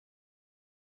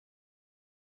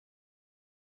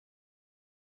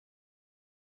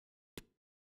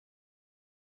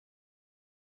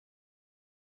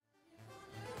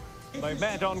They've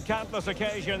met on countless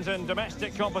occasions in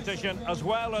domestic competition as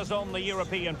well as on the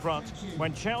European front.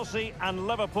 When Chelsea and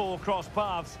Liverpool cross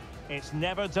paths, it's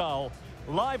never dull.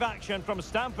 Live action from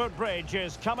Stamford Bridge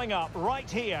is coming up right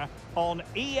here on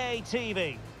EA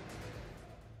TV.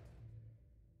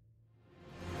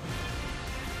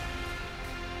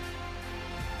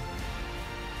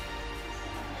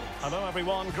 Hello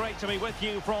everyone, great to be with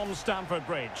you from Stamford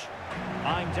Bridge.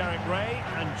 I'm Derek Ray,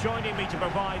 and joining me to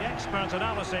provide expert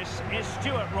analysis is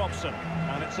Stuart Robson.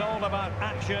 And it's all about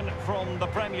action from the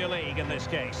Premier League in this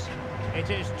case. It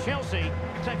is Chelsea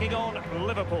taking on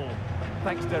Liverpool.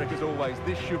 Thanks, Derek, as always.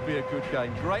 This should be a good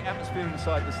game. Great atmosphere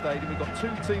inside the stadium. We've got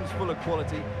two teams full of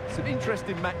quality, some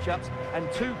interesting matchups,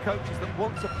 and two coaches that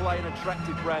want to play an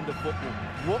attractive brand of football.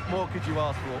 What more could you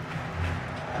ask for?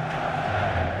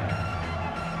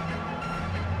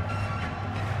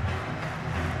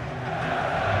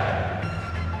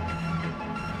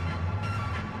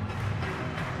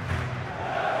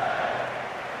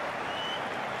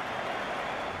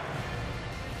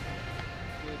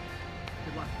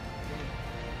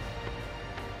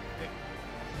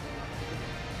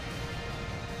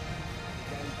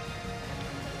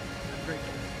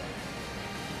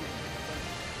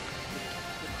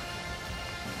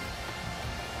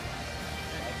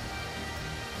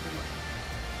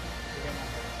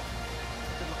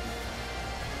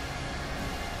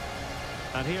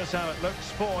 And here's how it looks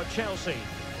for Chelsea.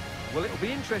 Well, it'll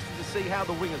be interesting to see how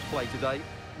the wingers play today.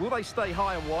 Will they stay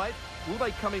high and wide? Will they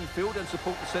come in field and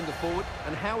support the centre forward?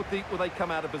 And how deep will they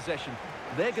come out of possession?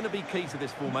 They're going to be key to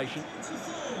this formation.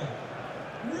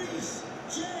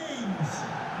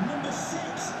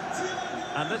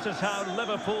 And this is how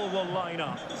Liverpool will line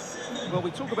up. Well,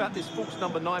 we talk about this false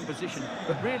number 9 position,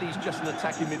 but really he's just an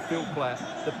attacking midfield player.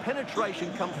 The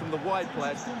penetration comes from the wide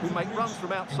players who make runs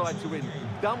from outside to in.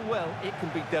 Done well, it can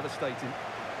be devastating.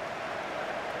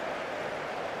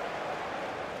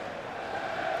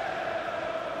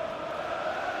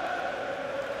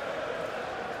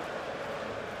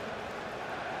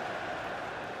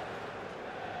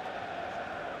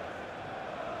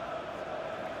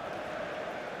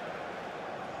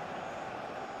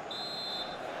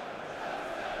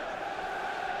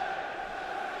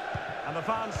 And the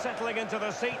fans settling into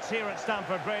the seats here at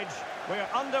Stamford Bridge. We're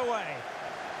underway.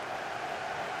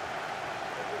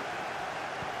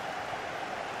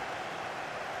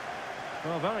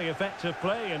 Well, very effective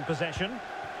play in possession.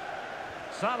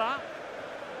 Salah.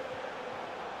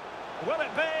 Will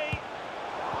it be?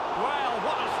 Well,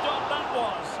 what a stop that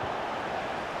was.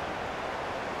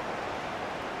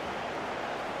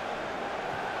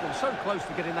 Well, so close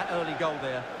to getting that early goal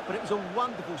there, but it was a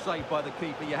wonderful save by the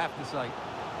keeper, you have to say.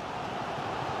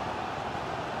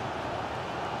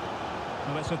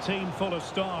 Well, it's a team full of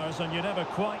stars, and you never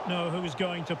quite know who's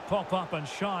going to pop up and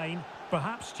shine.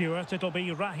 Perhaps, Stuart, it'll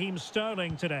be Raheem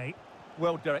Sterling today.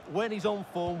 Well, Derek, when he's on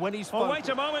form, when he's focused... Oh, wait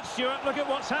a moment, Stuart. Look at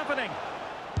what's happening.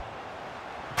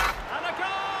 And a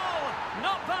goal!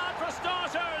 Not bad for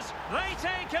starters. They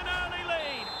take an early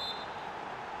lead.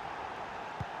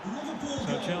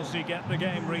 So Chelsea get the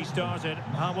game restarted.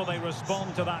 How will they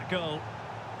respond to that goal?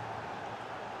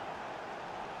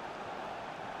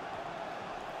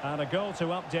 And a goal to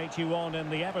update you on in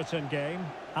the Everton game.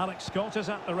 Alex Scott is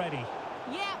at the ready.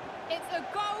 Yeah, it's a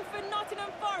goal for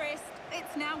Nottingham Forest.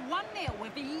 It's now 1-0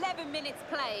 with 11 minutes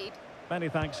played. Many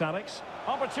thanks, Alex.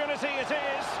 Opportunity it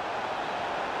is.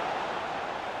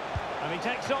 And he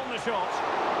takes on the shot.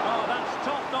 Oh, that's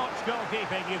top-notch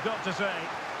goalkeeping, you've got to say.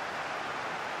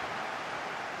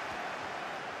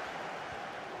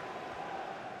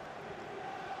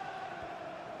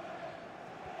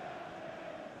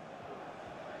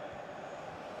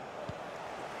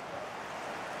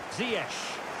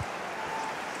 Ziyech.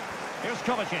 Here's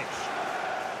Kovacic.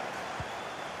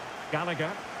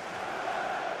 Gallagher.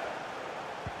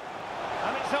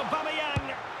 And it's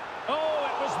Aubameyang. Oh,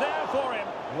 it was there for him.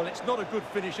 Well, it's not a good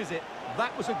finish, is it?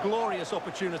 That was a glorious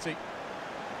opportunity.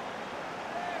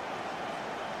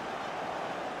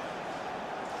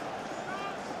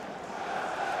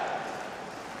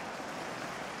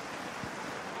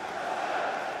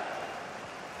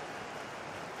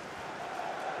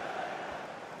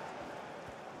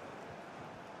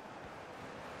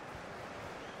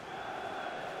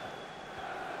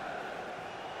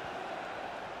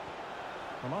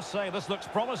 I must say, this looks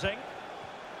promising.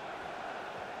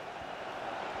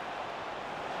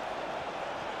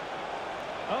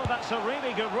 Oh, that's a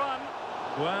really good run.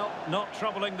 Well, not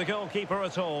troubling the goalkeeper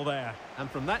at all there. And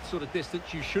from that sort of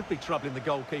distance, you should be troubling the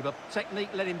goalkeeper. Technique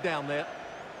let him down there.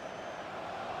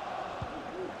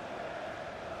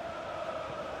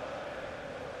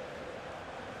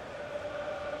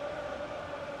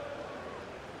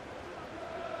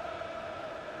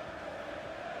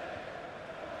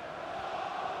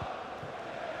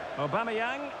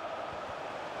 Aubameyang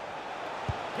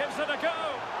gives it a go.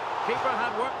 Keeper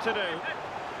had work to do.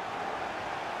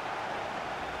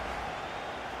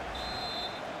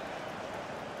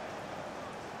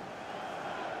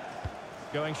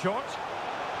 Going short.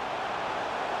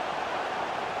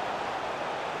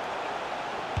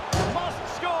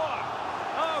 Must score!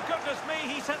 Oh, goodness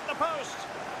me, he's hit the post.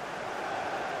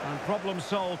 And problem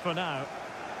solved for now.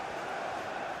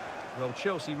 Well,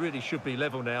 Chelsea really should be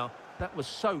level now. That was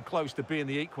so close to being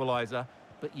the equaliser,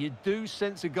 but you do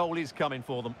sense a goal is coming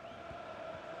for them.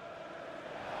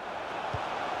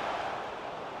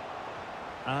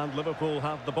 And Liverpool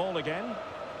have the ball again.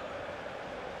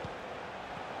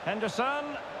 Henderson.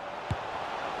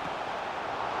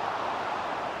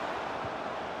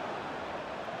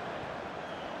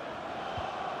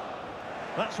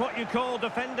 That's what you call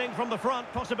defending from the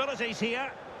front. Possibilities here.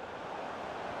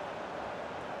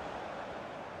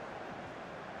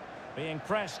 Being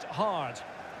pressed hard.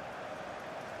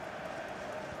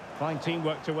 Fine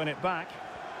teamwork to win it back.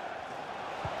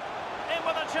 In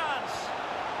with a chance.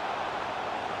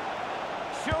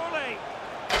 Surely,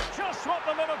 just what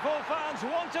the Liverpool fans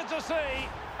wanted to see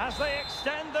as they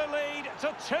extend the lead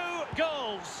to 2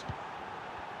 goals.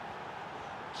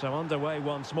 So underway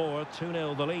once more,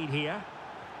 2-0 the lead here.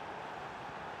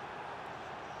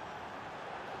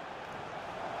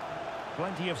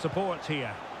 Plenty of support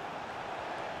here.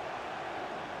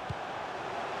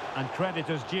 And credit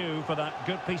is due for that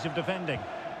good piece of defending.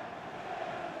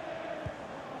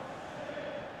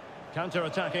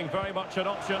 Counter-attacking, very much an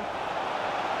option.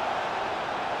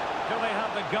 Do they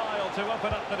have the guile to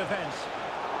open up the defence?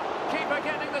 Keeper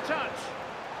getting the touch.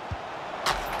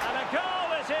 And a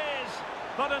goal it is!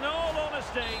 But in all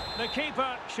honesty, the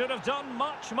keeper should have done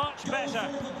much, much better.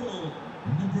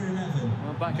 Number 11.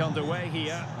 Well, back underway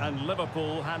here, and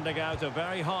Liverpool handing out a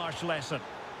very harsh lesson.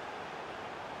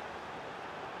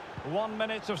 1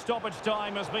 minute of stoppage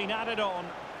time has been added on.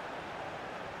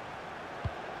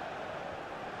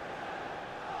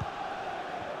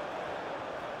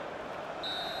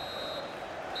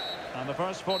 And the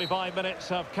first 45 minutes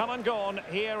have come and gone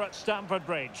here at Stamford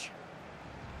Bridge.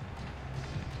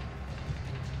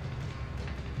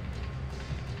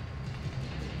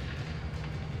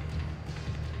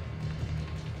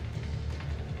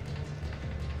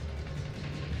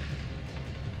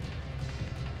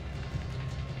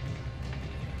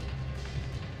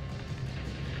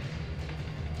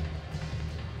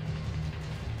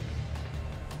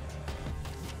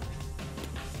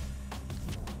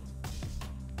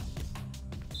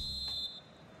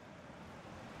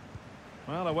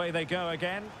 Well, away they go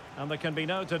again, and there can be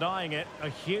no denying it. A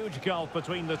huge gulf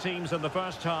between the teams in the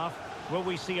first half. Will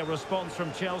we see a response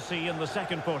from Chelsea in the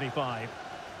second 45?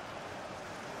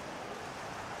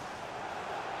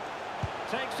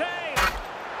 Takes aim!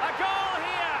 A goal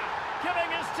here!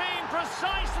 Giving his team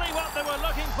precisely what they were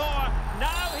looking for.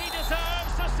 Now he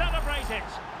deserves to celebrate it.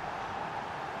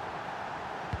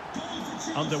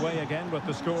 Underway again with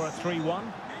the score at 3-1.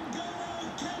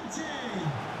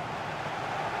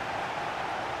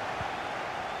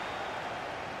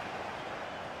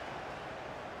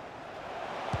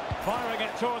 Firing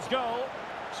it towards goal.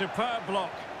 Superb block.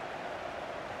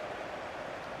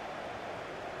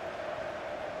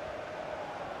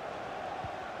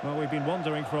 Well, we've been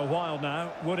wondering for a while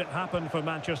now, would it happen for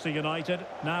Manchester United?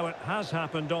 Now it has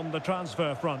happened on the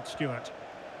transfer front, Stuart.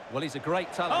 Well, he's a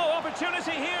great talent. Oh,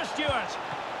 opportunity here, Stuart.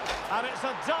 And it's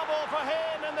a double for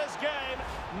him in this game.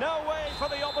 No way for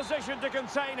the opposition to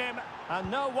contain him. And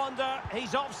no wonder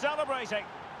he's off celebrating.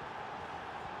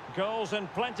 Goals in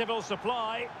plentiful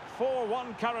supply.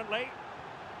 4-1 currently.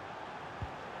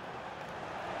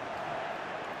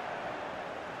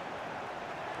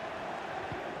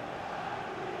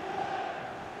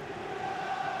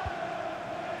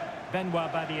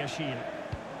 Benoit Badiashile.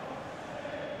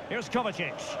 Here's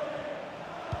Kovacic.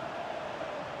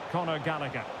 Conor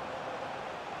Gallagher.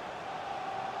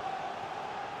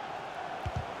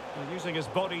 And using his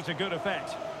body to good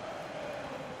effect.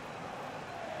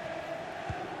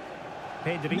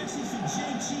 Pedri.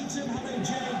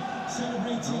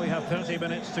 Well, we have 30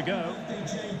 minutes to go.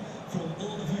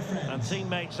 And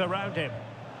teammates around him.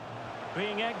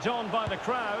 Being egged on by the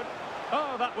crowd.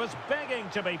 Oh, that was begging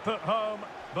to be put home,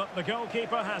 but the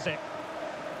goalkeeper has it.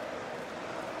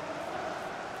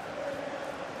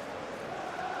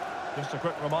 Just a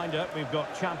quick reminder, we've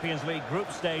got Champions League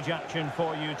group stage action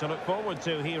for you to look forward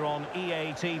to here on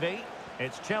EA TV.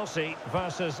 It's Chelsea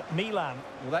versus Milan.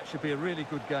 Well, that should be a really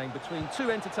good game between two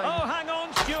entertainment... Oh, hang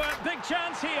on, Stuart. Big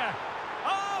chance here.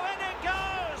 Oh, in it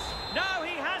goes. Now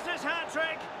he has his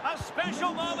hat-trick. A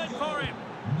special moment for him.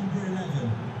 Number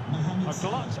 11, A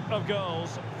glut of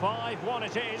goals. 5-1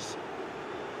 it is.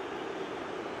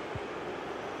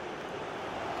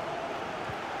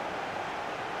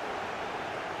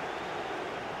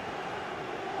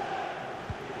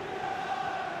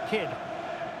 Kidd.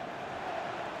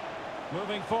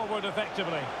 Moving forward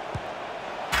effectively.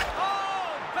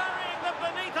 Oh, burying them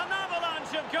beneath an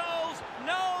avalanche of goals.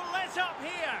 No let up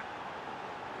here.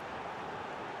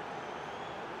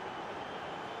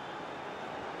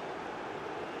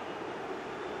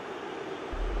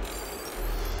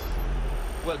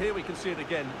 Well, here we can see it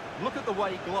again. Look at the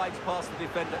way he glides past the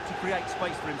defender to create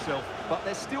space for himself. But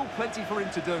there's still plenty for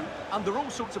him to do. Under all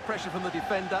sorts of pressure from the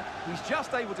defender, he's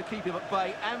just able to keep him at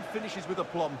bay and finishes with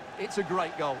aplomb. It's a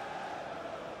great goal.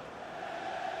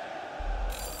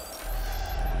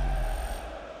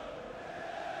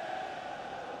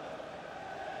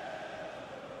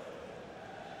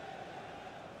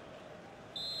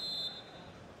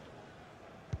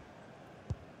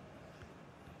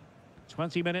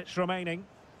 Twenty minutes remaining.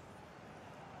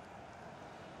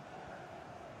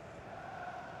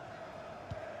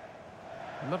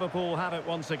 Liverpool have it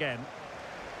once again.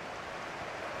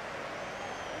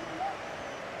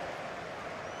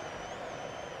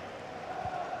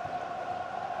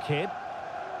 Kidd.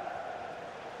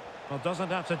 Well, doesn't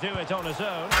have to do it on his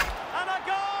own. And a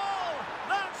goal!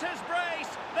 That's his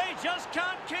brace! They just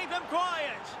can't keep him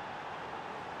quiet!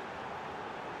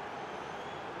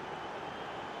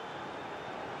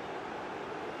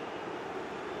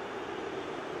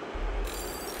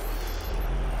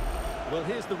 Well,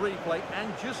 here's the replay,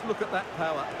 and just look at that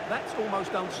power. That's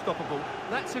almost unstoppable.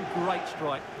 That's a great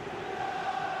strike.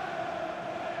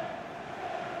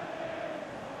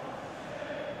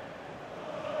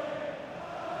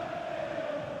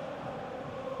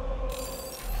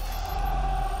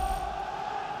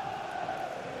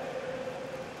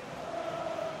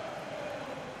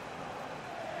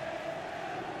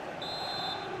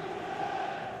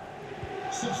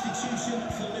 Substitution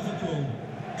for Liverpool.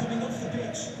 Coming off the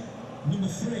pitch, number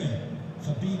 3,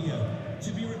 Fabinho,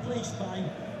 to be replaced by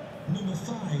number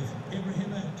 5,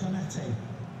 Ibrahima Konate.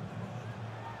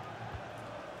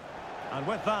 And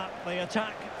with that, the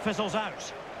attack fizzles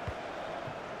out.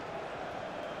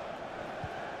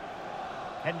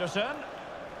 Henderson.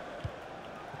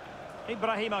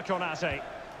 Ibrahima Konate.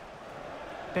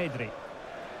 Pedri.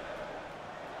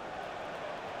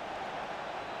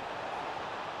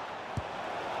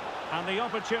 And the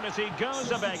opportunity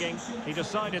goes a-begging. He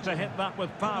decided to hit that with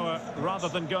power rather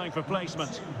than going for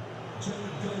placement.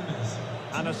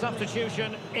 And a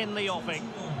substitution in the offing.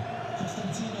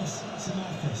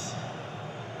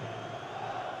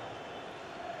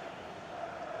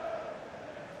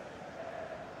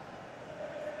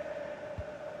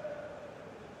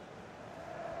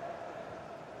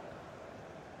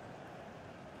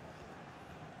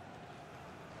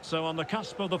 So on the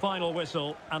cusp of the final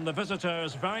whistle, and the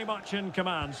visitors very much in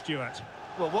command, Stuart.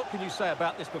 Well, what can you say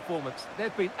about this performance?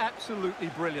 They've been absolutely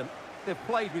brilliant. They've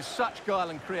played with such guile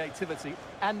and creativity,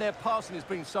 and their passing has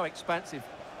been so expansive.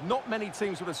 Not many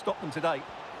teams would have stopped them today.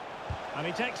 And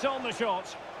he takes on the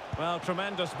shot. Well,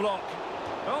 tremendous block.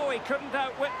 Oh, he couldn't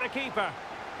outwit the keeper.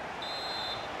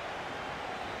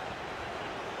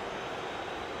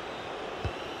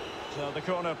 So the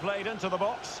corner played into the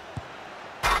box.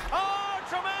 Oh!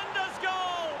 Tremendous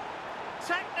goal!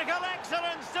 Technical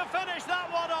excellence to finish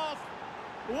that one off.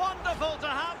 Wonderful to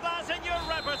have that in your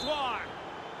repertoire.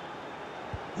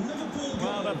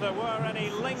 Well, if there were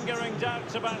any lingering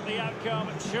doubts about the outcome,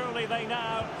 surely they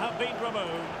now have been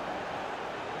removed.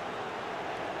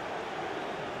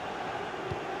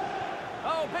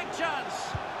 Oh, big chance.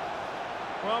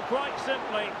 Well, quite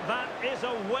simply, that is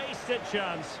a wasted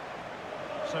chance.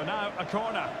 So now a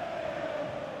corner.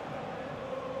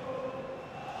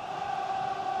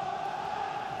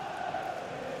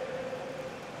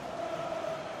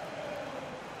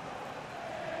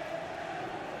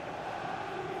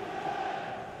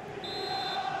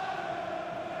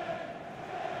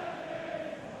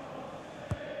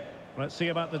 Let's see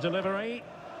about the delivery.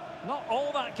 Not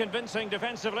all that convincing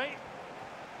defensively.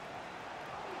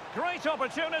 Great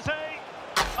opportunity.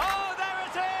 Oh, there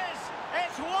it is!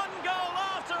 It's one goal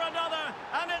after another,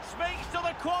 and it speaks to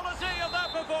the quality of their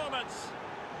performance.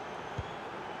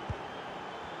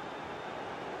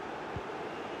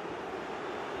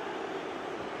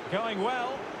 Going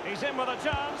well. He's in with a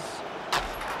chance.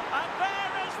 And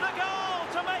there is the goal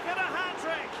to make it a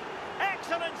hat-trick.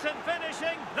 Excellence in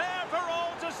finishing, there for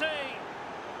all to see.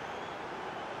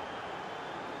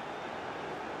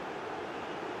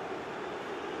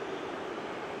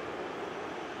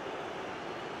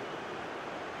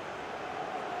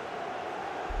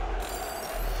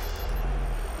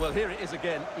 Well, here it is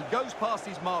again. He goes past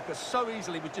his marker so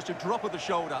easily with just a drop of the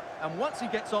shoulder. And once he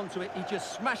gets onto it, he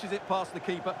just smashes it past the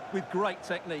keeper with great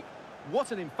technique.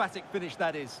 What an emphatic finish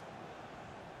that is.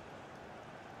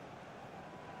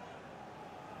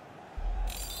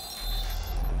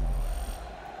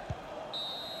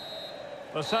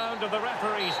 The sound of the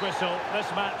referee's whistle. This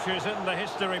match is in the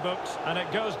history books, and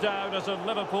it goes down as a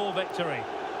Liverpool victory.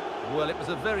 Well, it was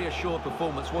a very assured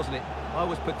performance, wasn't it? I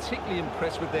was particularly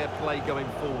impressed with their play going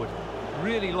forward.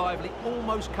 Really lively,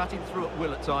 almost cutting through at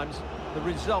will at times. The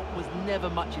result was never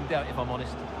much in doubt, if I'm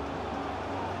honest.